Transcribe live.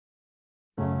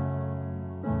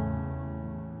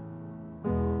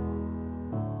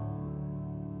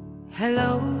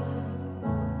Hello,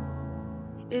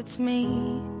 it's me.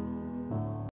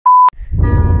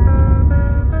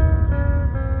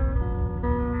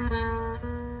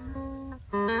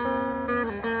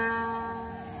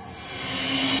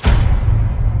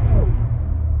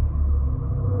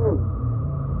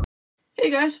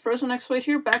 Hey guys, Thnx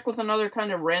here, back with another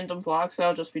kind of random vlog, so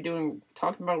I'll just be talking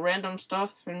about random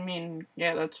stuff. I mean,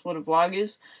 yeah, that's what a vlog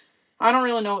is. I don't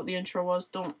really know what the intro was,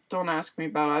 don't ask me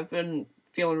about it. I've been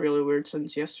feeling really weird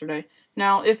since yesterday.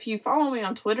 Now, if you follow me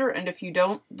on Twitter, and if you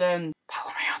don't, then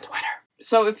follow me on Twitter.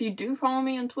 So if you do follow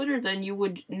me on Twitter, then you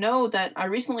would know that I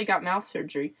recently got mouth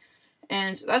surgery.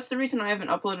 And that's the reason I haven't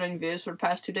uploaded any videos for the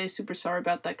past 2 days. Super sorry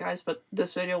about that, guys, but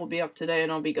this video will be up today,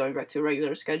 and I'll be going back to a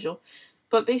regular schedule.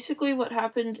 But basically what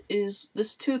happened is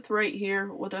this tooth right here,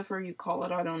 whatever you call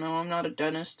it, I don't know, I'm not a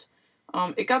dentist.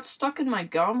 It got stuck in my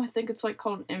gum. I think it's like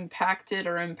called impacted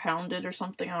or impounded or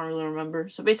something, I don't really remember.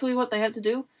 So basically what they had to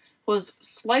do was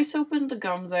slice open the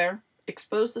gum there,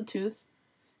 expose the tooth,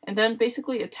 and then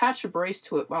basically attach a brace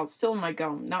to it while it's still in my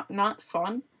gum. Not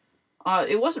fun.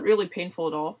 It wasn't really painful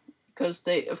at all, because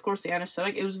of course, the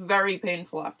anesthetic, it was very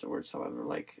painful afterwards, however,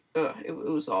 like, it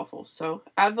was awful. So,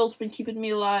 Advil's been keeping me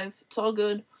alive, it's all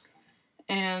good,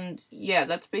 and yeah,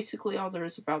 that's basically all there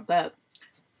is about that.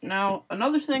 Now,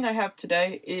 another thing I have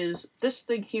today is this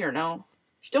thing here. Now,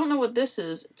 if you don't know what this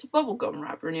is, it's a bubblegum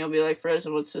wrapper, and you'll be like,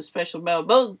 Frozen, what's so special about a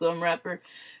bubblegum wrapper?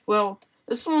 Well,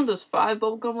 this is one of those 5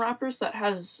 bubblegum wrappers that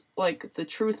has, like, the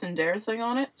truth and dare thing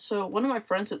on it. So, one of my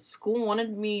friends at school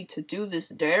wanted me to do this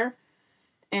dare.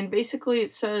 And basically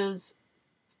it says,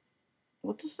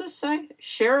 what does this say?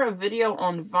 Share a video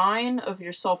on Vine of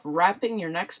yourself rapping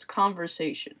your next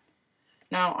conversation.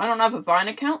 Now, I don't have a Vine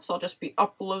account, so I'll just be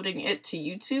uploading it to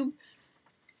YouTube.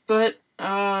 But,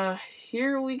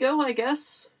 here we go, I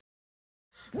guess.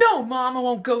 No, Mom, I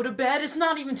won't go to bed. It's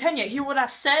not even 10 yet. Hear what I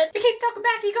said? You keep talking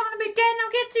back, you're gonna be dead, now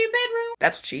get to your bedroom.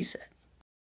 That's what she said.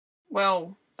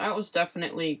 Well, that was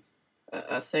definitely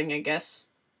a thing, I guess.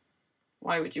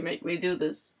 Why would you make me do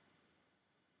this?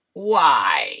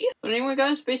 Why? But anyway,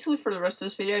 guys, basically for the rest of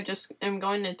this video, I just am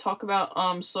going to talk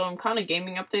about, some kind of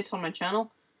gaming updates on my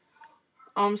channel.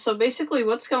 So basically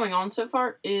what's going on so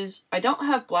far is I don't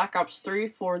have Black Ops 3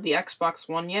 for the Xbox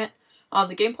One yet.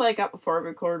 The gameplay I got before I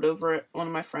recorded over at one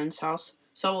of my friend's house.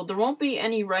 So there won't be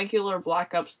any regular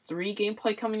Black Ops 3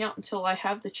 gameplay coming out until I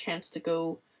have the chance to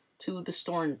go to the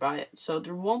store and buy it. So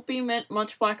there won't be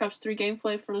much Black Ops 3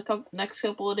 gameplay for the next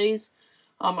couple of days.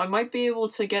 I might be able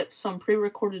to get some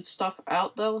pre-recorded stuff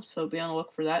out, though, so be on the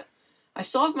look for that. I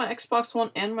still have my Xbox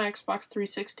One and my Xbox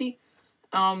 360.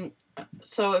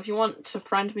 So if you want to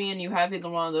friend me and you have either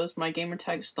one of those, my gamer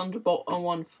tag is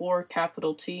Thunderbolt014,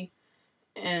 capital T,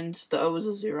 and the O is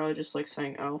a 0, I just like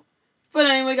saying O. But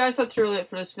anyway, guys, that's really it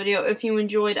for this video. If you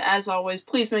enjoyed, as always,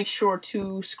 please make sure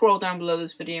to scroll down below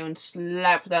this video and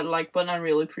slap that like button. I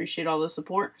really appreciate all the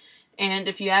support. And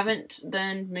if you haven't,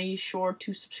 then make sure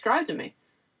to subscribe to me.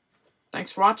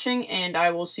 Thanks for watching, and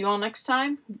I will see you all next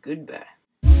time. Goodbye.